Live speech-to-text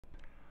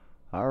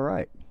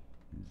Alright,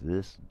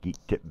 this Geek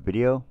Tip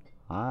video,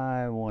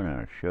 I want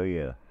to show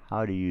you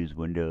how to use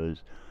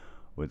Windows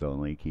with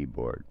only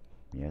keyboard.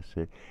 Yes,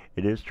 it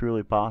is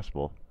truly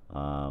possible.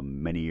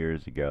 Many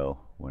years ago,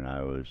 when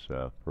I was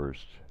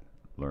first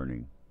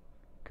learning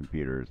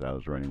computers, I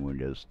was running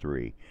Windows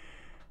 3,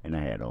 and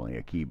I had only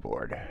a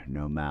keyboard,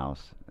 no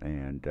mouse,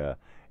 and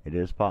it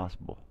is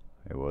possible.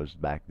 It was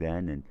back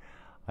then, and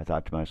I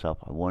thought to myself,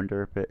 I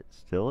wonder if it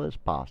still is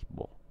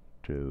possible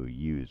to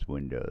use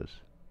Windows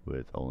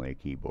with only a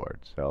keyboard.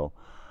 So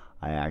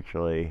I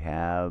actually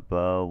have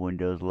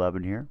Windows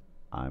 11 here.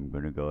 I'm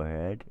going to go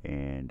ahead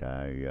and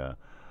I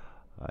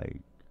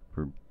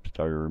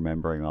started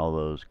remembering all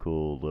those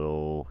cool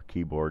little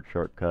keyboard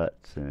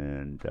shortcuts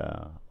and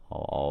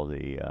all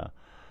the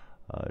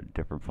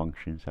different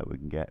functions that we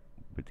can get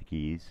with the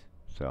keys.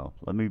 So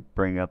let me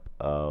bring up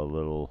a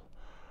little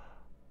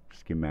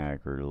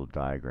schematic or a little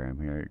diagram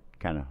here,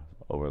 kind of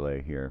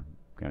overlay here,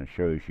 kind of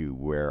shows you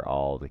where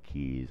all the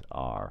keys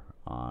are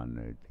on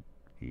the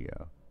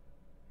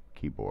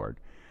keyboard.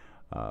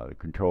 The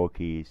control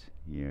keys,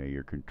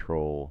 your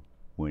control,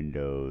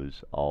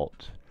 Windows,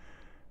 Alt,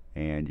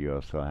 and you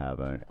also have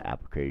an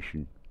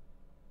application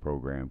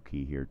program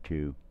key here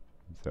too.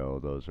 So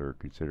those are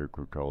considered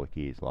control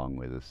keys, along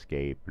with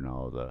escape and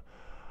all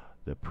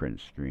the print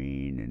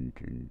screen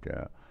and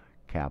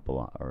cap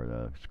lock, or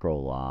the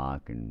scroll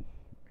lock, and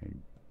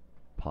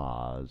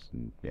pause,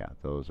 and yeah,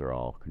 those are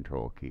all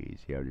control keys.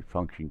 You have your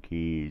function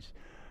keys,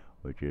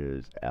 which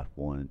is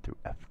F1 through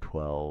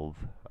F12.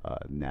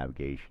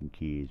 Navigation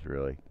keys,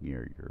 really,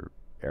 your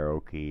arrow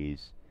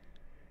keys,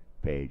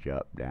 page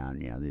up, down.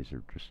 These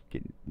are just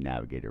getting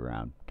navigated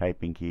around.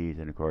 Typing keys,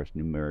 and of course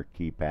numeric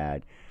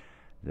keypad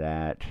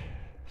that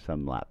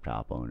some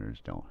laptop owners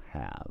don't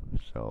have.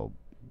 So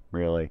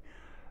really,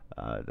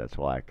 that's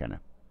why I kind of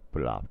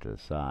put it off to the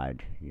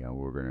side.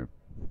 We're going to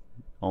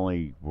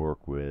only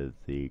work with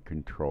the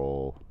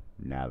control,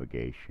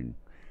 navigation,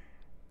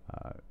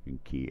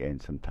 and key, and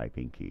some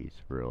typing keys,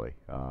 really,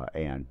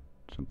 and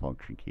some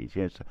function keys.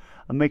 It's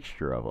a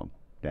mixture of them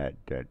that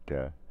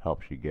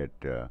helps you get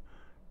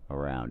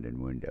around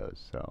in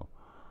Windows. So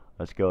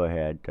let's go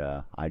ahead.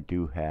 I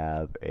do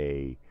have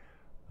a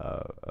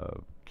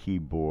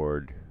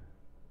keyboard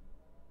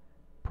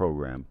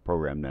program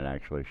that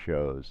actually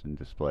shows and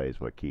displays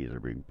what keys are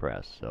being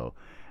pressed. So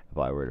if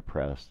I were to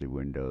press the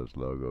Windows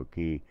logo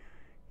key,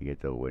 you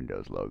get the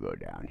Windows logo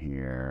down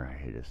here.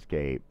 I hit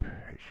escape,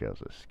 it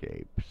shows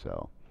escape.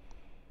 So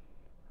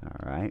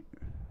alright,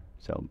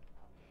 so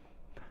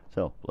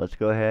let's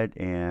go ahead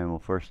and we'll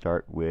first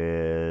start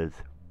with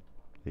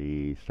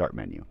the start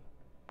menu.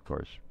 Of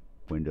course,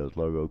 Windows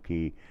logo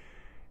key,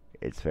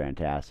 it's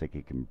fantastic.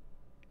 It can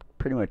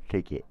pretty much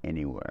take you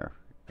anywhere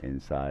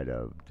inside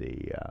of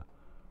the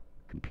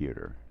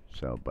computer.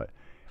 So, but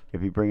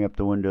if you bring up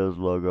the Windows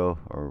logo,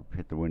 or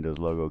hit the Windows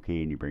logo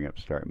key and you bring up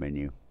start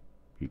menu,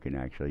 you can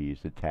actually use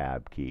the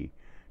tab key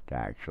to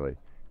actually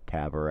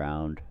tab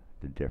around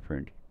the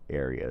different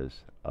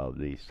areas of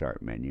the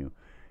start menu.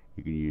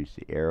 You can use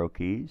the arrow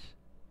keys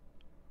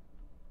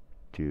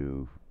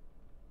to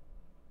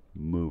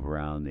move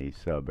around these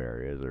sub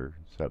areas or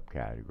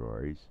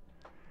subcategories.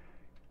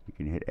 You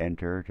can hit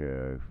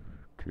enter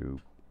to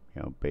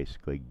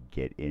basically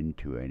get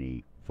into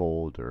any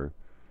folder,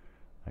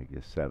 like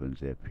the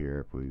 7-zip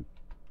here. If we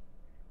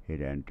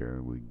hit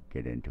enter, we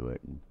get into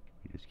it, and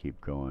you just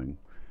keep going.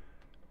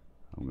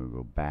 I'm going to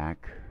go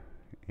back,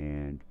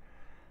 and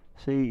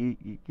see,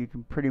 you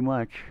can pretty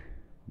much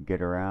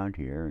get around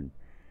here,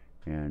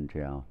 and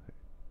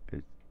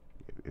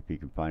if you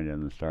can find it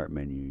on the start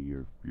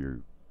menu, you're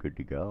good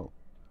to go.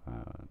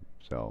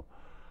 So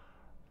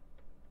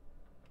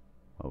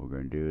what we're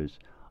going to do is,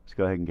 let's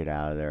go ahead and get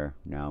out of there.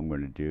 Now I'm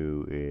going to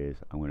do is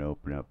I'm going to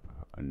open up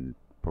a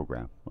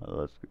program. Well,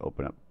 let's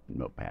open up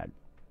Notepad.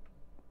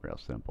 Real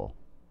simple,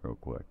 real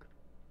quick.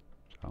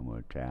 So I'm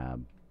going to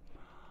tab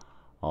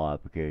all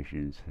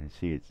applications. I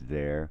see it's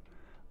there.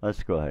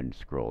 Let's go ahead and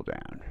scroll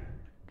down,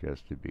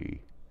 just to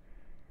be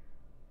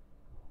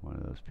one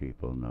of those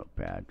people.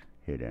 Notepad,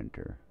 hit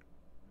enter.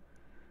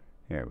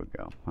 There we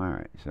go.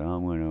 Alright, so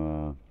I'm going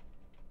to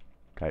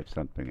type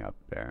something up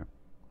there.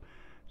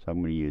 So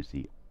I'm going to use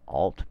the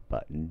Alt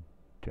button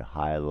to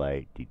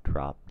highlight the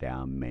drop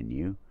down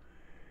menu,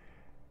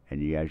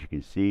 and as you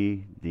can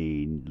see,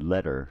 the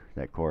letter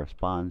that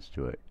corresponds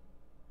to it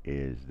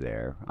is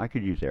there. I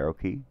could use arrow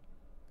key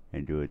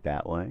and do it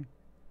that way,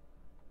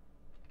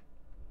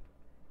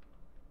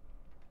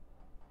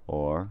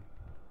 or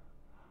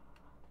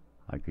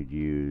I could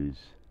use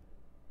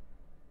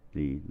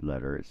the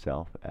letter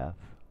itself, F,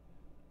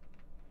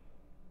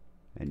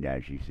 and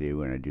as you see,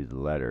 when I do the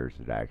letters,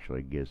 it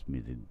actually gives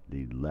me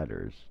the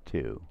letters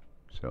too.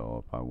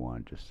 So if I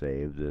want to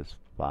save this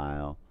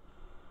file,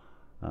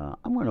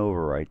 I'm going to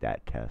overwrite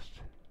that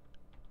test.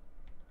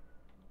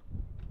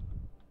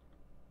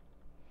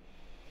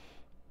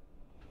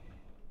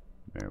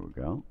 There we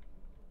go.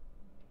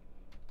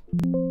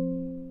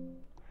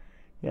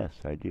 Yes,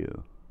 I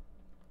do.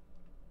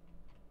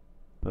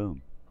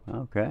 Boom.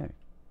 Okay.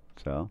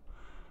 So,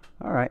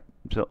 alright.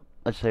 So,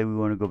 let's say we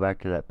want to go back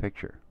to that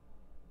picture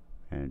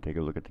and take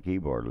a look at the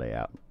keyboard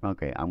layout.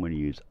 Okay, I'm going to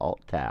use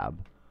Alt-Tab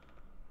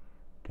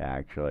to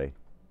actually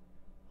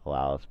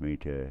allows me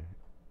to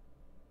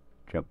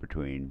jump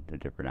between the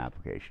different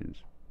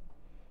applications.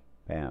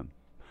 Bam.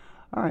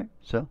 Alright,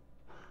 so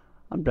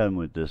I'm done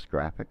with this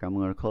graphic. I'm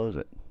going to close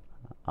it.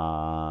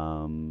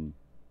 I'm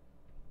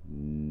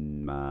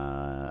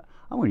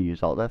going to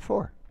use Alt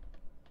F4.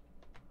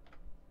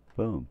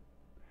 Boom.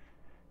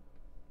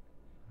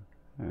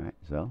 Alright,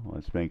 so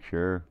let's make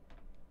sure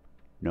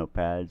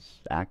Notepad's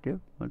active.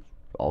 Let's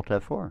Alt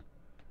F4.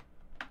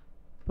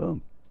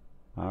 Boom.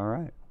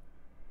 Alright.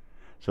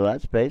 So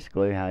that's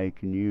basically how you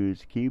can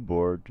use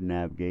keyboard to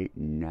navigate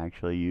and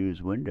actually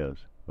use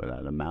Windows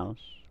without a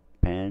mouse,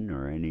 pen,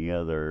 or any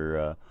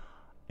other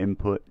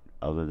input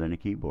other than a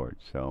keyboard.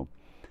 So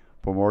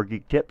for more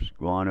geek tips,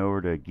 go on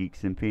over to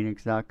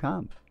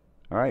geeksinphoenix.com.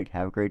 Alright,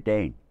 have a great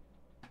day.